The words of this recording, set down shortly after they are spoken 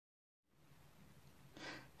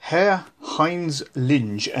Herr Heinz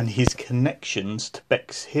Linge and his connections to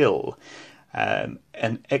Bexhill. An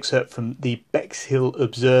excerpt from the Bexhill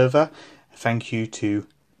Observer. Thank you to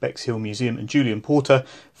Bexhill Museum and Julian Porter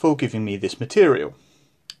for giving me this material.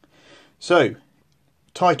 So,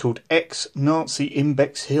 titled Ex-Nazi in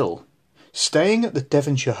Bexhill. Staying at the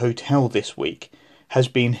Devonshire Hotel this week has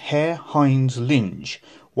been Herr Heinz Linge,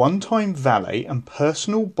 one-time valet and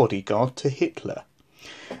personal bodyguard to Hitler,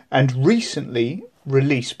 and recently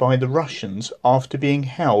released by the Russians after being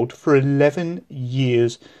held for 11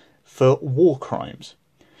 years for war crimes.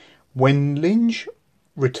 When Linge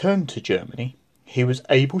returned to Germany, he was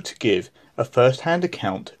able to give a first-hand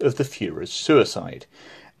account of the Führer's suicide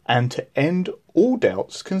and to end all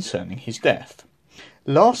doubts concerning his death.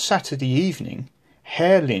 Last Saturday evening,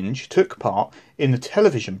 Herr Linge took part in the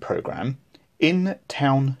television programme In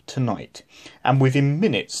Town Tonight, and within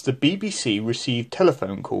minutes the BBC received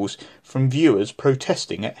telephone calls from viewers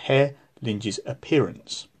protesting at Herr Linge's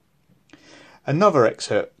appearance. Another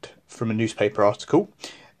excerpt from a newspaper article,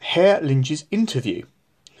 Herr Linge's interview.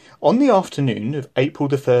 On the afternoon of April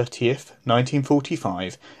the 30th,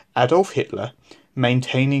 1945, Adolf Hitler,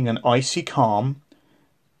 maintaining icy calm,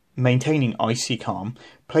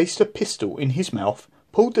 placed a pistol in his mouth,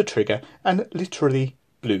 pulled the trigger and literally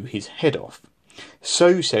blew his head off.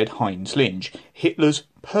 So said Heinz Linge, Hitler's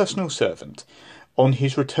personal servant, on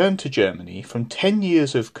his return to Germany from 10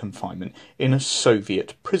 years of confinement in a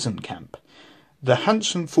Soviet prison camp. The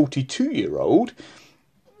handsome 42-year-old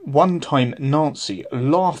one-time Nazi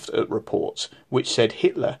laughed at reports which said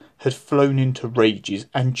Hitler had flown into rages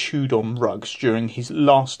and chewed on rugs during his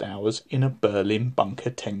last hours in a Berlin bunker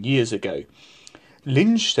 10 years ago.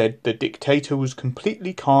 Linge said the dictator was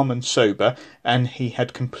completely calm and sober and he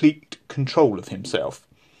had complete control of himself.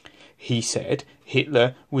 He said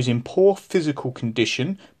Hitler was in poor physical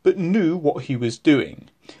condition but knew what he was doing.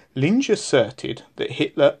 Linge asserted that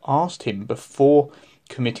Hitler asked him before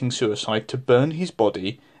committing suicide to burn his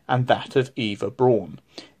body and that of Eva Braun,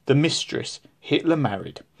 the mistress Hitler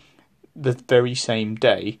married. The very same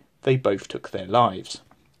day they both took their lives.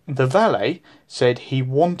 The valet said he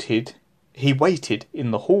waited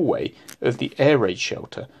in the hallway of the air raid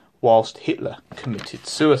shelter whilst Hitler committed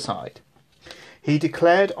suicide. He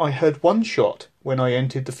declared, "I heard one shot when I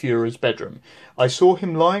entered the Führer's bedroom. I saw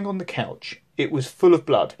him lying on the couch. It was full of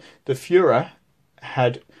blood. The Führer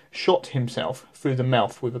had shot himself through the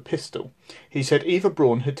mouth with a pistol." He said Eva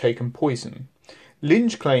Braun had taken poison.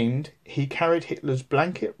 Linge claimed he carried Hitler's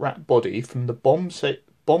blanket-wrapped body from the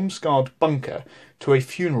bomb-scarred bunker to a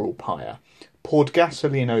funeral pyre, poured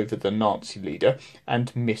gasoline over the Nazi leader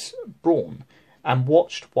and Miss Braun, and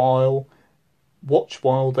watched while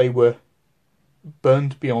they were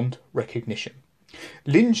burned beyond recognition.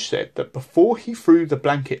 Linge said that before he threw the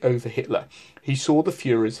blanket over Hitler, he saw the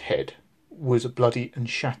Führer's head was bloody and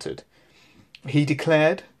shattered. He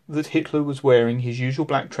declared that Hitler was wearing his usual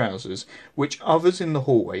black trousers, which others in the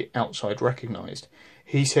hallway outside recognised.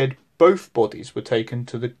 He said both bodies were taken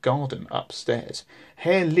to the garden upstairs.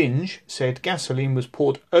 Herr Linge said gasoline was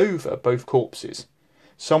poured over both corpses.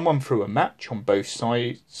 Someone threw a match on both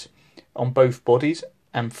sides, on both bodies,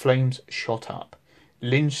 and flames shot up.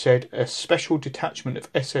 Linge said a special detachment of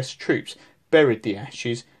SS troops buried the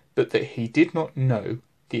ashes, but that he did not know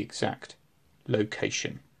the exact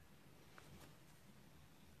location.